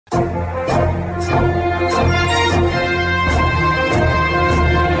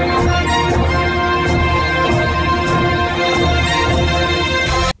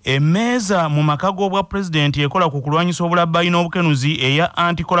Emmeeza mu maka g'obwa pulezidenti ekola ku kulwanyisa obulabbayi n'obukenuzi eya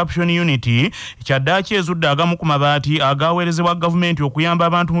Anti-Corruption Unity kyaddaaki ezudde agamu ku mabaati agaweerezebwa gavumenti okuyamba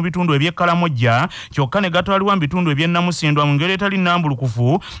abantu mu bitundu eby'ekkalamojja kyokka ne gatwalibwa mu bitundu eby'ennamusindwa mu ngeri etali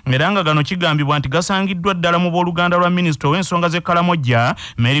nnambulukufu era nga gano kigambibwa nti gasangiddwa ddala mu booluganda lwa minisita ow'ensonga z'ekkalamojja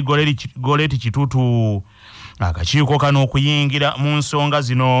Mary Goleti Kitutu. Akakiiko kano okuyingira mu nsonga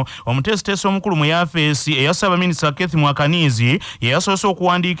zino omuteesiteesi omukulu mu yafeesi eya Ssaabaminisita Keith Mwakaniizi yeyasoose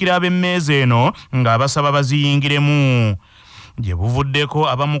okuwandiikira ab'emmeeza eno ng'abasaba baziyingiremu. Gye buvuddeko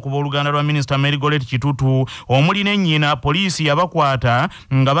abamu ku booluganda lwa minisita Mary Goleti Kitutu omuli ne nnyina poliisi yabakwata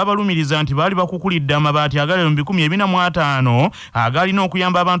nga babalumiriza nti baali bakukulidde amabaati agali mu 450 agalina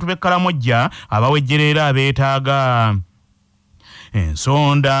okuyamba abantu b'ekkalamojja abawejjera era abeetaaga.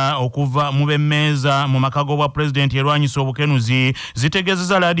 Ensonda okuva mu b'emmeeza mu maka g'obwa pulezidenti erwanyisa obukenuzi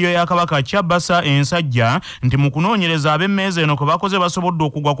zitegeezezza laadiyo ya Kabaka Kyabasa Ensajja nti mu kunoonyereza ab'emmeeza eno kwe bakoze basobodde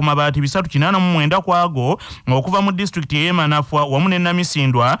okugwa ku mabaati 389 kwago okuva mu disitulikiti ey'Emanafwa wamu ne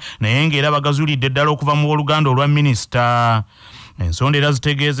Namisindwa naye ng'era bagazuulidde ddala okuva mu booluganda olwa minisita. Ensonda era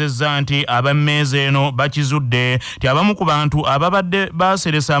zitegeezezza nti ab'emmeeza eno bakizudde ti abamu ku bantu ababadde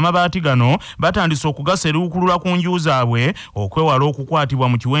baaseresa amabaati gano batandise okugaseruukulula ku nju zaabwe okwewala okukwatibwa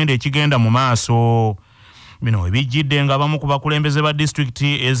mu kiwendo ekigenda mu maaso. Bino ebijjidde nga abamu ku bakulembeze ba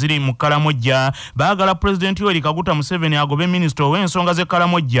disitulikiti eziri mu Kkalamojja baagala pulezidenti Yoweri Kaguta Museveni agobe minisita ow'ensonga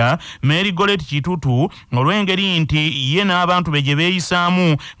z'Ekkalamojja Mary Goleti Kitutu olw'engeri nti ye n'abantu be gye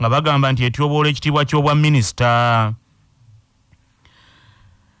beeyisaamu nga bagamba nti etyoboola ekitiibwa ky'obwa minisita.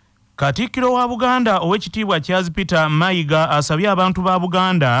 Katikkiro wa Buganda ow'ekitiibwa Charles Peter Mayiga asabye abantu ba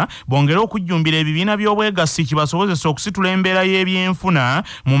Buganda bongere okujjumbira ebibiina by'obwegassi kibasobozesa okusitula embeera y'ebyenfuna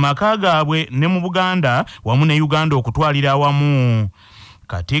mu maka gaabwe ne mu Buganda wamu ne Uganda okutwalira awamu.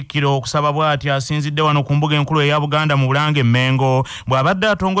 Katikkiro okusaba bw'ati asinzidde wano ku mbuga enkulu eya Buganda mu Bulange Mmengo bw'abadde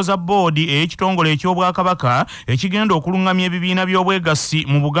atongoza boodi ey'ekitongole eky'Obwakabaka ekigenda okuluŋŋamya ebibiina by'obwegassi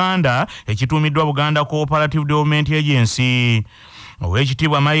mu Buganda ekituumiddwa Buganda Cooperative Development Agency.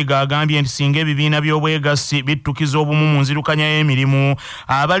 Ow'ekitiibwa Mayiga agambye nti singa ebibiina by'obwegassi bittukiza obumu mu nzirukanya y'emirimu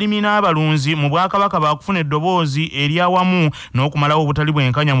abalimi n'abalunzi mu Bwakabaka baakufuna eddoboozi eryawamu n'okumalawo obutali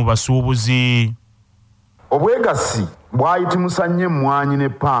bwenkanya mu basuubuzi. Obwegassi bwayitimusa nnyo emmwanyi ne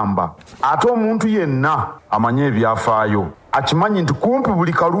ppamba ate omuntu yenna amanye ebyafaayo akimanyi nti kumpi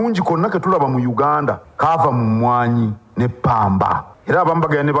buli kalungi konna ke tulaba mu Uganda kaava mu mmwanyi ne ppamba era abamu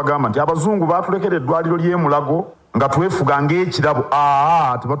bagenda ne bagamba nti abazungu baatulekera eddwaliro ly'e Mulago nga twefuga ng'ekirabo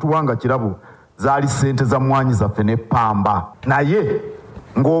tebatuwanga kirabo zaali ssente za mmwanyi zaffe ne ppamba naye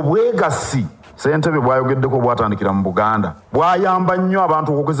ng'obwegassi ssentebe bwayogeddeko bwatandikira mu Buganda bwayamba nnyo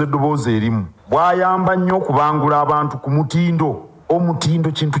abantu okwogeza eddoboozi erimu bwayamba nnyo okubangula abantu ku mutindo.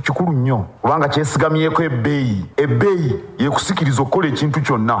 Omutindo kintu kikulu nnyo kubanga kyesigamyeko ebbeeyi yekusikiriza okukola ekintu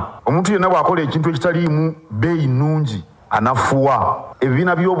kyonna. Omuntu yenna bw'akola ekintu ekitaliimu bbeeyi nnungi anafuwa.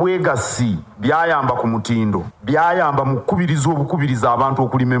 Ebibiina by'obwegassi byayamba ku mutindo byayamba mu okukubiriza abantu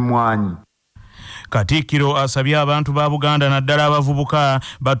okulima emmwanyi. Katikkiro asabye abantu ba Buganda naddala abavubuka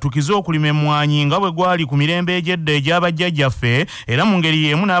battukize okulima emmwanyi nga bwe gwali ku mirembe egy'edda egy'abajjajjaffe era mu ngeri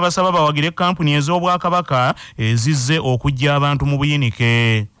y'emu n'abasaba bawagire kampuni ez'Obwakabaka ezizze okujja abantu mu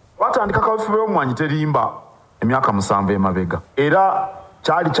buyinike. Watandika kaweefube w'emmwanyi terimba emyaka 7 emabega era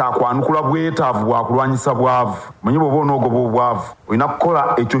kyali kyakwanukula bwetaavu bwa kulwanyisa bwavu. Manyi bw'oba onoogoba obwavu olina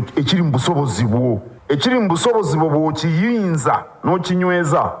kukola ekyo ekiri mu busobozi bwo. Ekiri mu busobozi bwo bw'okiyinza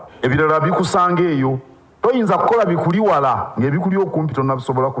n'okinyweza ebirala bikusanga eyo. Toyinza kukola bikuli wala ng'ebikuli okumpi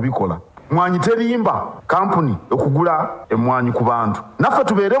tonnabisobola kubikola. Mmwanyi terimba kampuni okugula emmwanyi ku bantu. Naffe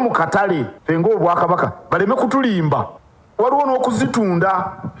tubeere mu katale ffe ng'Obwakabaka baleme kutulimba. Waliwo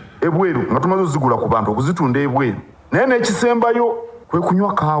n'okuzitunda ebweru nga tumaze ozigula ku bantu okuzitunda ebweru. Naye n'ekisembayo kwe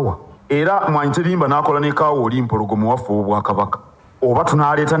kunywa kaawa. Era mmwanyi terimba n'akola ne kaawa oli mpologomu waffe Obwakabaka. Oba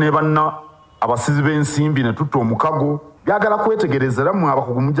tunaaleeta ne banna abasizi b'ensimbi ne tutta omukago. Byagala kwetegereza era mmwe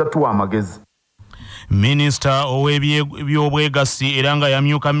abakugu mujja tuwa amagezi. Minisita ow'ebyobwegassi era nga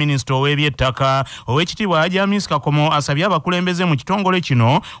yamyuka minisita ow'ebyettaka ow'ekitiibwa James Kakomo asabye abakulembeze mu kitongole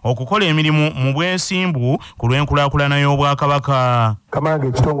kino okukola emirimu mu bwesimbu ku lw'enkulaakulana y'Obwakabaka. Kamange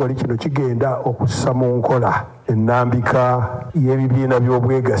ekitongole kino kigenda okussa mu nkola ennambika y'ebibiina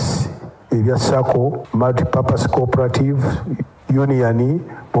by'obwegassi ebya SACCO, Multipurpose Cooperative, Union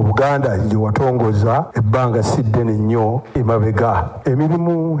mu Buganda gye watongoza ebbanga si ddene nnyo emabega.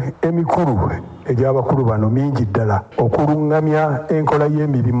 Emirimu emikulu egy'abakulu bano mingi ddala okulungamya enkola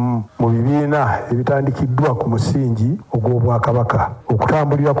y'emirimu mu bibiina ebitandikiddwa ku musingi ogw'Obwakabaka,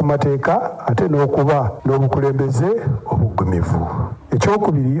 okutambulira ku mateeka ate n'okuba n'obukulembeze obuggumivu.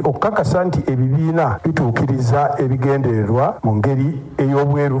 Ekyokubiri, okukakasa nti ebibiina bituukiriza ebigendererwa mu ngeri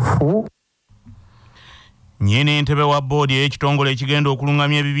ey'obwerufu. Nyini ntebe wa boodi y'ekitongole ekigenda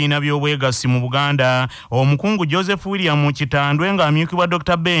okulungamya ebibiina by'obwegassi mu Buganda, omukungu Joseph William Kitandwe ng'amyukibwa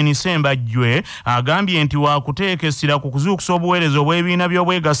Dr. Ben Sembajjwe agambye nti waakuteeka essira ku kuzuukusa obuweereza obw'ebibiina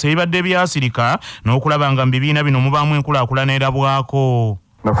by'obwegassi ebibadde byasirika n'okulaba nga mu bibiina bino mubaamu enkulaakulana erabwako.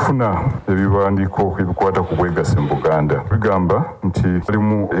 Nafuna ebiwandiiko ebikwata ku bwegassi mu Buganda bigamba nti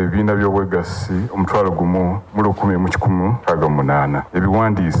walimu ebibiina by'obwegassi 1,168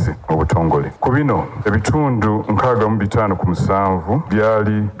 ebiwandiise mu butongole. Ku bino ebitundu 65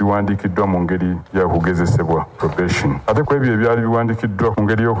 byali biwandiikiddwa mu ngeri ya kugezesebwa probation. Ate ku ebyo ebyali biwandiikiddwa mu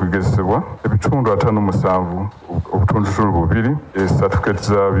ngeri y'okugezesebwa ebitundu 57 obutundutundu bubiri certificate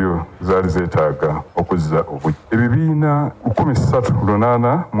zaabyo zaali zeetaaga okuzza obujja. Ebibiina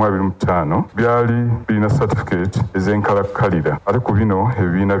 13,825 byali birina certificate ez'enkalakkalira, ate ku bino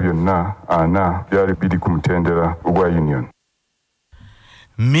ebibiina byonna 4 byali biri ku mutendera ogwa union.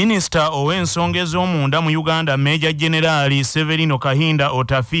 Minisita ow'ensonga ez'omunda mu Uganda Major General Severino Kahinda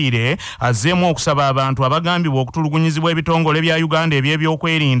Otafiire azzeemu okusaba abantu abagambibwa okutulugunyizibwa ebitongole bya Uganda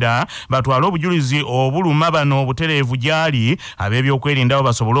eby'ebyokwerinda batwale obujulizi obuluma bano obutereevu gy'ali ab'ebyokwerinda bo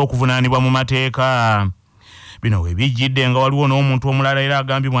basobole okuvunaanibwa mu mateeka. Bino webijjidde nga waliwo n'omuntu omulala era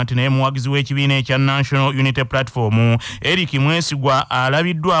agambibwa nti naye muwagizi w'ekibiina ekya National Unity Platform Eric Mwesigwa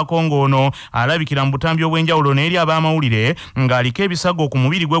alabiddwako ng'ono alabikira mu butambi obw'enjawulo n'eri ab'amawulire ng'aliko ebisago ku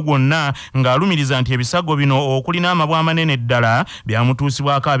mubiri gwe gwonna ng'alumiriza nti ebisago bino okulina amabwa amanene ddala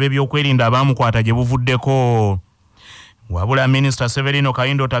byamutuusibwako ab'ebyokwerinda abaamukwata gye buvuddeko. Wabula Minister Severino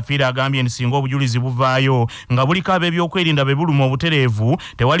Kahinda Otafiire agambye nti singa obujulizi buvaayo nga buliko ab'ebyokwerinda be buluma obutereevu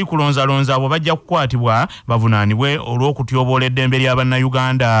tewali kulonzalonza abo bajja kukwatibwa bavunaanibwe olw'okutyoboola eddembe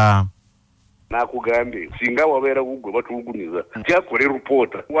ly'Abannayuganda. Nakugambye singa wabeera gugwe batulugunyiza kyakole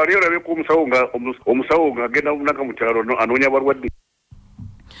ripoota wali olabeko omusawo ng'agenda munaka mu kyalo anoonya balwadde.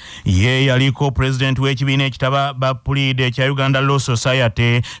 Ye yaliko president w'ekibiina ekitaba Bapulide ekya Uganda Law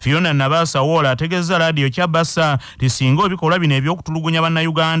Society Fiona Nabasawola ategeeza radio kya Bassa ti singa ebikolwa bino eby'okutulugunya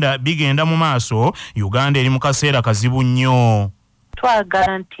Bannayuganda bigenda mu maaso Uganda eri mu kaseera kazibu nnyo.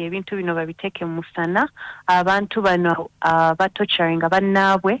 Twagala nti ebintu bino babiteeke mu musana, abantu bano abatocharinga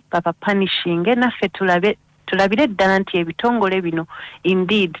bannaabwe babapanishinge naffe tulabire ddala nti ebitongole bino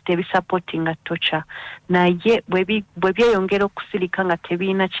indeed tebisupportinga torture, naye bwe byeyongera okusirika nga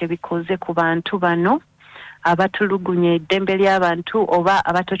tebiina kye bikoze ku bantu bano abatulugunya eddembe ly'abantu oba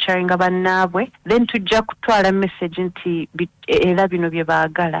abatocharinga bannaabwe, then tujja kutwala message nti era bino bye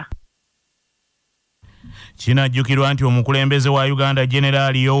baagala. Kinajjukirwa nti omukulembeze wa Uganda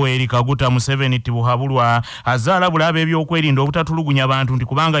General Yoweri Kaguta Museveni tibuhabulwa azaalabula ab'ebyokwerinda obutatulugunya abantu nti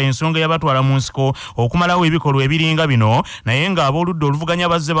kubanga ensonga yabatwala mu nsiko okumalawo ebikolwa ebiringa bino, naye ng'ab'oludda oluvuganya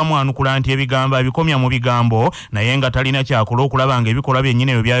bazze bamwanukula nti ebigambo abikomya mu bigambo naye nga talina kyakola okulaba nga ebikolwa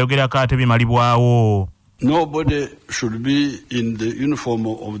byennyini ebyo byayogerako ate bimalibwawo. Nobody should be in the uniform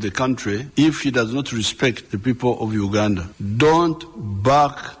of the country if he does not respect the people of Uganda. Don't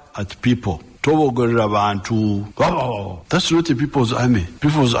bark at people. That's not the people's army.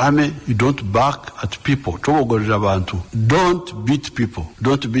 People's army, you don't bark at people. Don't beat people.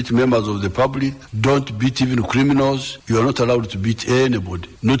 Don't beat members of the public. Don't beat even criminals. You are not allowed to beat anybody,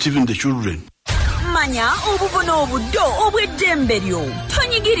 not even the children. Manya obubono obuddo obw'eddembe lyo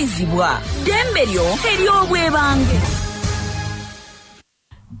tonyigirizibwa ddembe lyo ery'obwebange.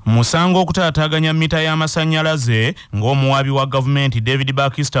 Musango okutaataaganya mita y'amasannyalaze ng'omuwaabi wa gavumenti David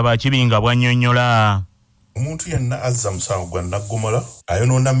Bakista Bakibinga bw'annyonnyola. Omuntu yenna azza musango gwa naggomola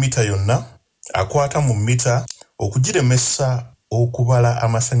ayonoona mita yonna akwata mu mita okugiremesa okubala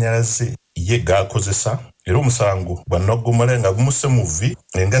amasannyalaze ye g'akozesa, era omusango gwa naggomola nga gumusse mu vvi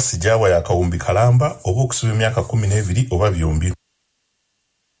engassi gy'awa yakawumbi kalamba oba okusiba emyaka 12 oba byombi.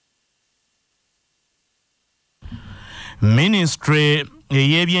 Ministry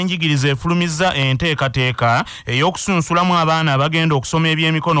ey'ebyenjigiriza efulumizza enteekateeka ey'okusunsulamu abaana abagenda okusoma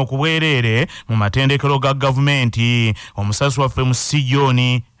ebyemikono ku bwereere mu matendekero ga gavumenti. Omusasi waffe mu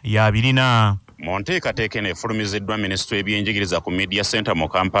Sijooni y'abirina. Monteekateeka eno efulumiziddwa minisitule y'ebyenjigiriza ku Media Center mu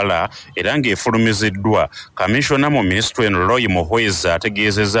Kampala era ng'efulumiziddwa kamishona mu minisitule eno Roy Muhweza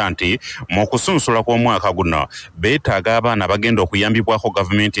ategeezezza nti mu kusunsula kw'omwaka guno beetaaga abaana bagenda okuyambibwako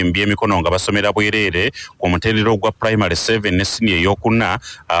gavumenti mu by'emikono nga basomera bwereere ku mutendera ogwa primary 7 ne senior ey'okuna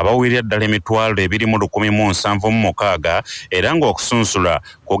abawerera ddala emitwalo 276 era ng'okusunsula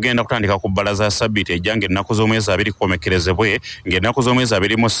kugenda kutandika ku bbalaza Ssabbiiti ejja ng'ennaku z'omwezi 2 kukomekerezebwe ng'ennaku z'omwezi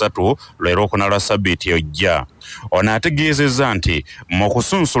 23 leero okuna lwa Ssabbiiti ojja. Ono ategeezezza nti mu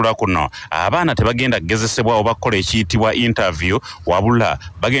kusunsula kuno abaana tebagenda kugezesebwa oba kukola ekiyitibwa interview wabula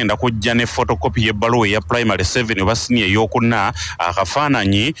bagenda kujja ne photocopy y'ebbaluwa eya primary 7 oba senior ey'okuna,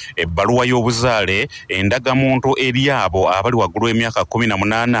 akafaananyi, ebbaluwa y'obuzaale, endagamuntu eri abo abali waggulu w'emyaka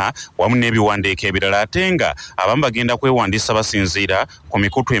 18 wamu n'ebiwandiiko ebirala ate nga abamu bagenda kwewandiisa basinziira ku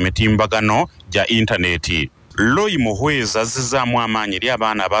mikutu emitimbagano gya intaneti. Roy Muhweza azzizaamu amaanyi eri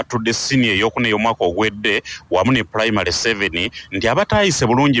abaana abatudde senior ey'okuna ey'omwaka ogwedde wamu ne primary 7 nti abataayise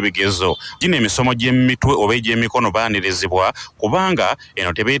bulungi bigezo gino emisomo gy'emitwe oba egy'emikono baanirizibwa kubanga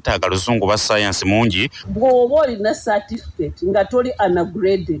eno tebeetaaga luzungu ba science mungi. Bw'oba olina certificate nga toli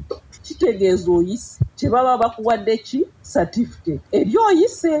unagraded kitegeeza oyise kyebaba bakuwadde ki certificate eri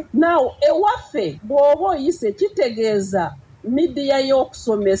oyise. Now ewaffe bw'oba oyise kitegeeza midiya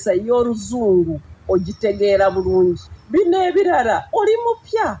y'okusomesa y'oluzungu ogitegeera bulungi. Bino ebirala oli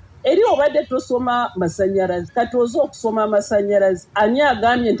mupya eri obadde tosoma masanyalazi kati oza okusoma amasanyalazi. Ani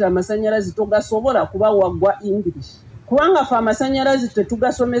agambye nti amasanyalazi togasobola kuba waggwa English? Kubanga fe amasanyalazi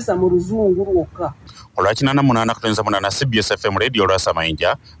tetugasomesa mu luzungu lwokka. Olwakinaana 8 CBS FM radio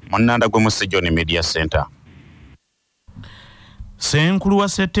lwasamayinja munanda gwe mu Sejoni Media Center. Senkulu wa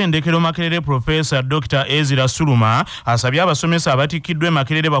Ssettendekero Makerere Professor Dr. Ezra Suluma asabye abasomesa abatikkiddwa e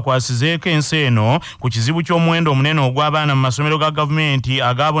Makerere bakwasizeeko ensi eno ku kizibu ky'omuwendo omunene ogw'abaana mu masomero ga gavumenti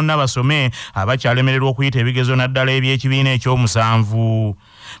aga bonna basome abakyalemererwa okuyita ebigezo naddala eby'ekibiina ekyomusanvu.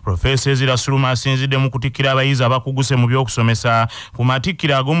 Professor Ezra Suluma asinzidde mu kutikkira abayizi abakuguse mu by'okusomesa ku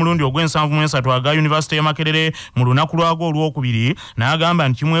matikkira ag'omulundi ogw'73 aga Yunivasite y'e Makerere mu lunaku lwago olwokubiri n'agamba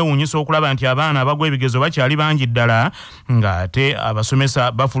nti kimwewuunyisa okulaba nti abaana abagwa ebigezo bakyali bangi ddala ng'ate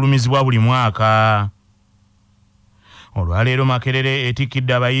abasomesa bafulumizibwa buli mwaka. Olwaleero Makerere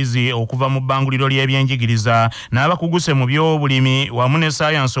etikkidde abayizi okuva mu bbanguliro ly'ebyenjigiriza n'abakuguse mu by'obulimi wamu ne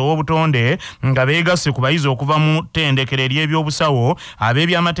ssayansi ow'obutonde nga beegasse ku bayizi okuva mu ttendekero ery'ebyobusawo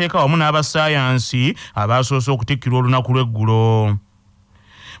ab'ebyamateeka wamu n'abassayansi abasoose okutikkirwa olunaku lw'eggulo.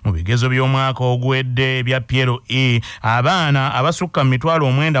 Mu bigezo by'omwaka ogwedde ebya PLE abaana abasukka mu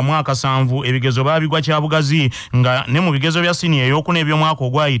 9,700 ebigezo baabigwa kyabugazi nga ne mu bigezo bya senior ey'okuna eby'omwaka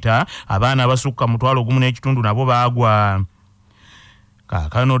ogwayita abaana abasukka mu 1,500 nabo baagwa.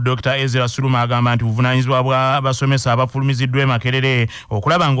 Kaakano Dr. Ezra Suluma agamba nti buvunaanyizibwa bw'abasomesa abafulumiziddwa e Makerere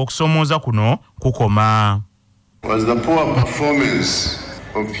okulaba ng'okusomooza kuno kukoma. Was the poor performance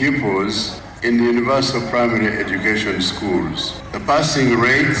of pupils in the universal primary education schools. The passing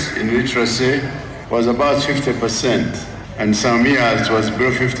rate in literacy was about 50%, and some years was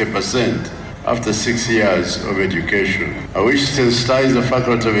below 50% after 6 years of education. I wish to sensitize the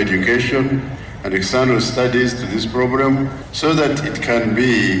Faculty of Education and External Studies to this problem so that it can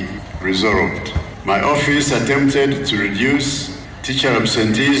be resolved. My office attempted to reduce teacher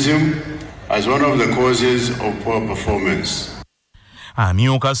absenteeism as one of the causes of poor performance.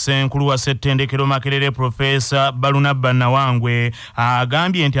 Amyuka Senkulu wa Ssettendekero Makerere Professor Balunabba Nawangwe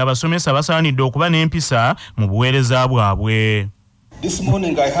agambye nti abasomesa basaanidde okuba n'empisa mu buweereza bwabwe. This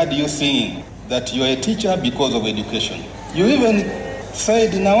morning I heard you saying that you are a teacher because of education. You even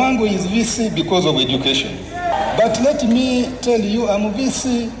said Nawangwe is VC because of education. But let me tell you, I'm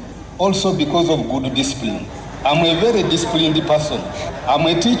VC also because of good discipline. I'm a very disciplined person. I'm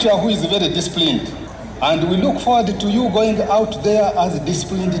a teacher who is very disciplined. And we look forward to you going out there as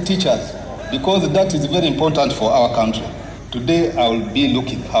disciplined teachers because that is very important for our country. Today I will be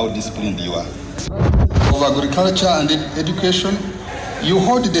looking how disciplined you are. Of agriculture and education, you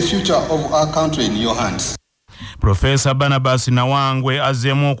hold the future of our country in your hands. Professor Barnabas Nawangwe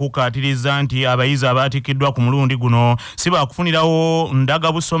azzeemu okukaatiriza nti abayizi abaatikiddwa ku mulundi guno si baakufunirawo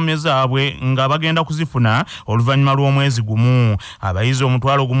ndagabusome zaabwe nga bagenda kuzifuna oluvannyuma lw'omwezi gumu. Abayizi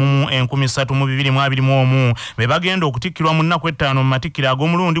 1,3221 be bagenda okutikkirwa mu nnaku 5 mu matikkiro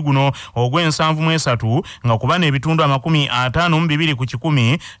ag'omulundi guno ogw'73 nga kuba n'ebitundu 52 ku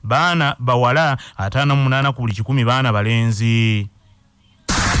 100 baana bawala 58 ku buli 100 baana balenzi.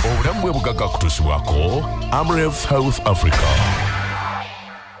 Obulamu bwe bugagga kutuusibwako Amref Health Africa.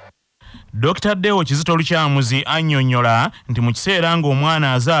 Dr. Deo Kizito Lukyamuzi annyonnyola nti mu kiseera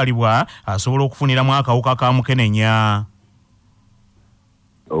ng'omwana azaalibwa asobola okufuniramu akawuka ka mukenenya.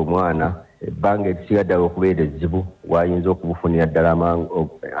 Omwana ebbanga erisigadde okubeera ezzibu wayinza okubufunira ddala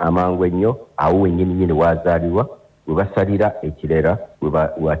amangu ennyo awo wennyini wazaalibwa we basalira ekirera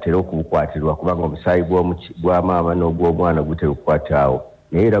watera okubukwatirwa kubanga omusaayi bwa n'ogw'omwana gutera okukwata awo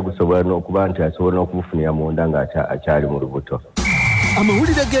naye era gusobola n'okuba nti asobola n'okubufunira munda ng'akyali mu lubuto.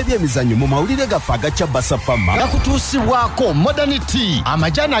 Amawulire g'ebyemizannyo mu mawulire gaffe agacya Basafama gakutuusibwako Modernity,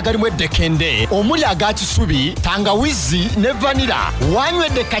 amajaani agalimu eddekende omuli aga kisubi, tangawizi ne vanira.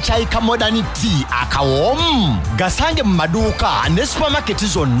 Wanywedde kacaayi ka Modernity akawoomu gasange mu maduuka ne supamaketi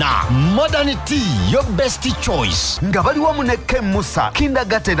zonna. Modernity, your best choice. Nga bali wamu ne Musa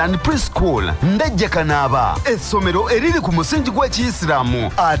Kindergarten and Preschool ndejje Kanaaba, essomero eriri ku musingi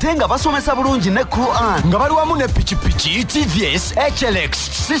gw'Ekiyisiraamu ate nga basomesa bulungi ne Quran. Nga bali wamu ne pikipiki TVS HLX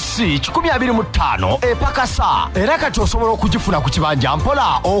CC 125 epakasa. Era kati osobola okugifuna ku kibanja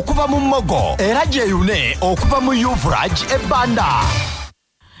mpola okuva mu Mmogo era gyeyune okuva mu Yuvraj ebbanda.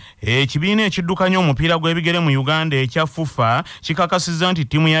 Ekibiina ekiddukanya omupiira gw'ebigere mu Uganda ekya FUFA kikakasizza nti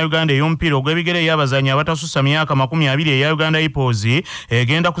ttiimu ya Uganda ey'omupiira ogw'ebigere ey'abazannyi abatasussa myaka 20 eya Uganda Hippos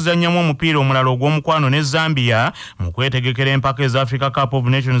egenda kuzannyamu omupiira omulala ogw'omukwano ne Zambia mu kwetegekera empaka eza Africa Cup of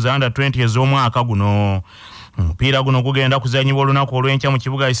Nations Under 20 ez'omwaka guno. Omupiira guno gugenda kuzanyibwa olunaku olw'enkya mu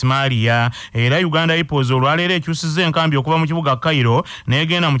kibuga Ismailia era Uganda Hippos olwaleero ekyusizza enkambi okuva mu kibuga Cairo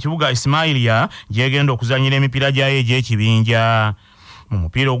n'egenda mu kibuga Ismailia gyegenda okuzanyira emipiira gyayo egy'ekibinja. Mu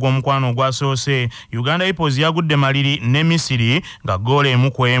mupiira ogw'omukwano ogwasoose Uganda Hippos yagudde maliri ne Misiri nga ggoolo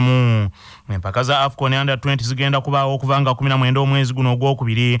 1-1. Empaka za AFCON Under 20 zigenda kubaawo okuva nga 19 omwezi guno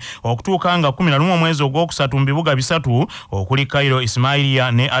ogwokubiri okutuuka nga 11 omwezi ogwokusatu mu bibuga bisatu okuli Cairo,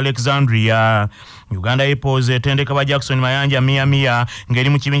 Ismailia ne Alexandria. Uganda Hippos etendeka ba Jackson Mayanja Mia ngeri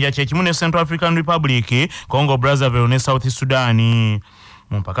mu kibinja kyekimu ne Central African Republic, Congo Brazzaville ne South Sudan.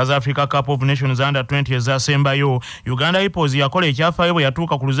 Mu mpaka za Africa Cup of Nations Under 20 ezaasembayo Uganda Hippos yakola ekyafaayo bwe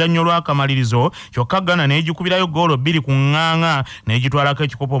yatuuka ku luzannyo lw'akamalirizo kyokka Ghana n'egikubirayo ggoolo 2-0 n'egitwalako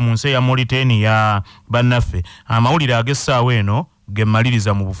ekikopo mu nsi ya Mauritania. Bannaffe amawulire ag'essaawa eno ge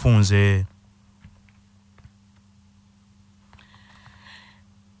mmaliriza mu bufunze.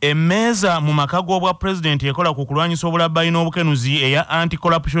 Emmeeza mu maka g'obwa President ekola ku kulwanyisa obulabbayi n'obukenuzi eya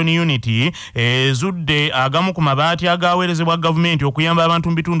Anti-Corruption Unity ezudde agamu ku mabaati agaweerezebwa gavumenti okuyamba abantu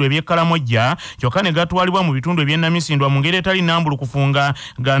mu bitundu eby'ekkalamojja kyokka ne gatwalibwa mu bitundu eby'ennamisindwa mu ngeri etali nnambulukufunga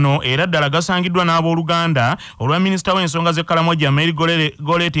gano era ddala gasangiddwa n'abooluganda olwa minisita w'ensonga z'ekkalamojja Mary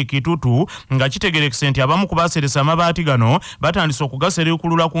Goleti Kitutu nga kitegerekese nti abamu ku baaseresa amabaati gano batandise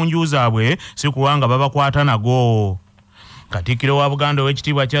okugasereukulula ku nju zaabwe si kuwanga babakwata nago. Katikkiro wa Buganda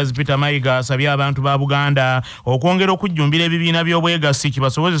ow'ekitiibwa Charles Peter Mayiga asabye abantu ba Buganda okwongera okujjumbira ebibiina by'obwegassi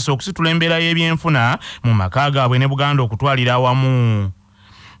kibasobozesa okusitula embeera y'ebyenfuna mu maka gaabwe ne Buganda okutwalira awamu.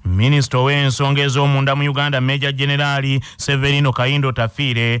 Minisita w'ensonga ez'omunda mu Uganda Major General Severino Kayindo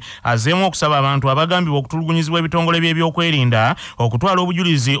Tafiire azzeemu okusaba abantu abagambibwa okutulugunyizibwa ebitongole by'ebyokwerinda okutwala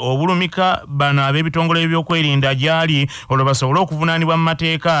obujulizi obulumika bano ab'ebitongole by'ebyokwerinda gyali olwo basobole okuvunaanibwa mu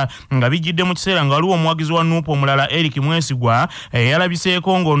mateeka nga bijjidde mu kiseera nga waliwo omuwagizi wa NUP omulala Eric Mwesigwa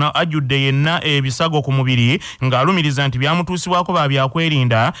yalabiseeko ng'ono ajjudde yenna ebisago ku mubiri ng'alumiriza nti byamutuusibwako ba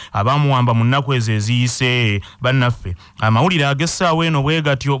byakwerinda abamuwamba mu nnaku ezo eziyise. Bannaffe amawulire ag'essaawa eno bwe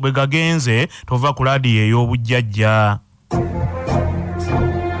gatyo bwe gagenze tova ku laadiyo ey'obujjajja.